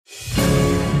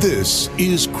This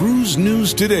is Cruise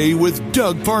News Today with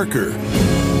Doug Parker.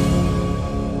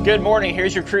 Good morning.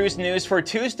 Here's your cruise news for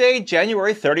Tuesday,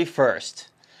 January 31st.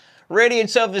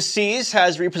 Radiance of the Seas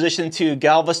has repositioned to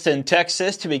Galveston,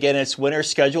 Texas to begin its winter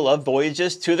schedule of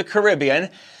voyages to the Caribbean.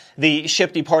 The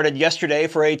ship departed yesterday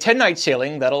for a 10-night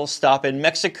sailing that'll stop in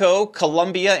Mexico,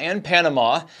 Colombia, and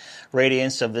Panama.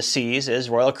 Radiance of the Seas is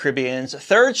Royal Caribbean's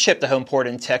third ship to home port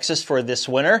in Texas for this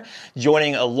winter,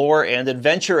 joining Allure and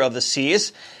Adventure of the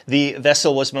Seas. The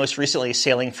vessel was most recently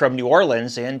sailing from New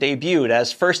Orleans and debuted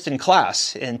as first in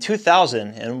class in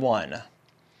 2001.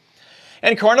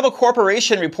 And Carnival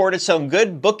Corporation reported some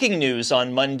good booking news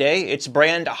on Monday. Its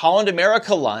brand Holland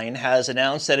America line has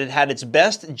announced that it had its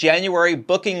best January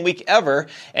booking week ever,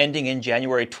 ending in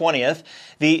January 20th.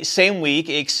 The same week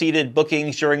exceeded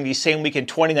bookings during the same week in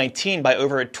 2019 by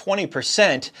over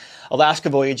 20%. Alaska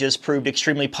voyages proved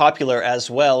extremely popular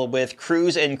as well, with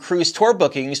cruise and cruise tour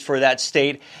bookings for that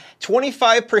state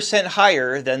 25%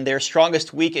 higher than their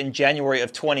strongest week in January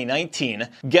of 2019.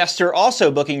 Guests are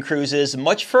also booking cruises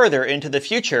much further into the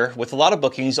future, with a lot of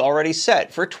bookings already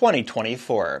set for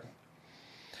 2024.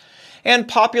 And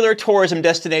popular tourism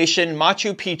destination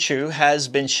Machu Picchu has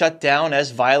been shut down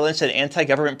as violence and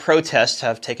anti-government protests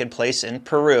have taken place in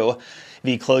Peru.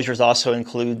 The closures also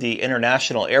include the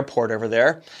international airport over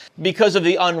there. Because of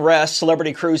the unrest,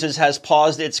 Celebrity Cruises has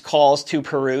paused its calls to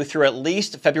Peru through at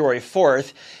least February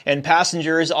 4th, and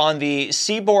passengers on the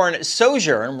Seabourn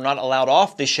Sojourn were not allowed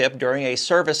off the ship during a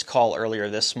service call earlier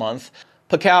this month.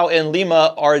 Pacao and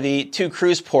Lima are the two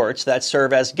cruise ports that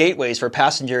serve as gateways for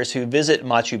passengers who visit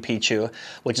Machu Picchu,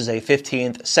 which is a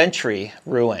 15th century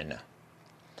ruin.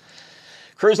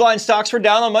 Cruise line stocks were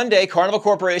down on Monday. Carnival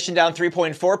Corporation down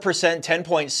 3.4%,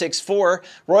 10.64.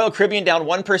 Royal Caribbean down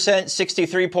 1%,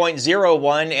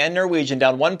 63.01. And Norwegian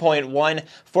down 1.1,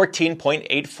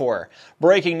 14.84.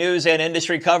 Breaking news and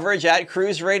industry coverage at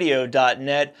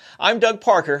cruiseradio.net. I'm Doug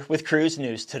Parker with Cruise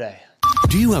News Today.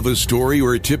 Do you have a story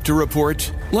or a tip to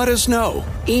report? Let us know.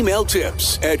 Email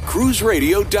tips at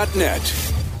cruiseradio.net.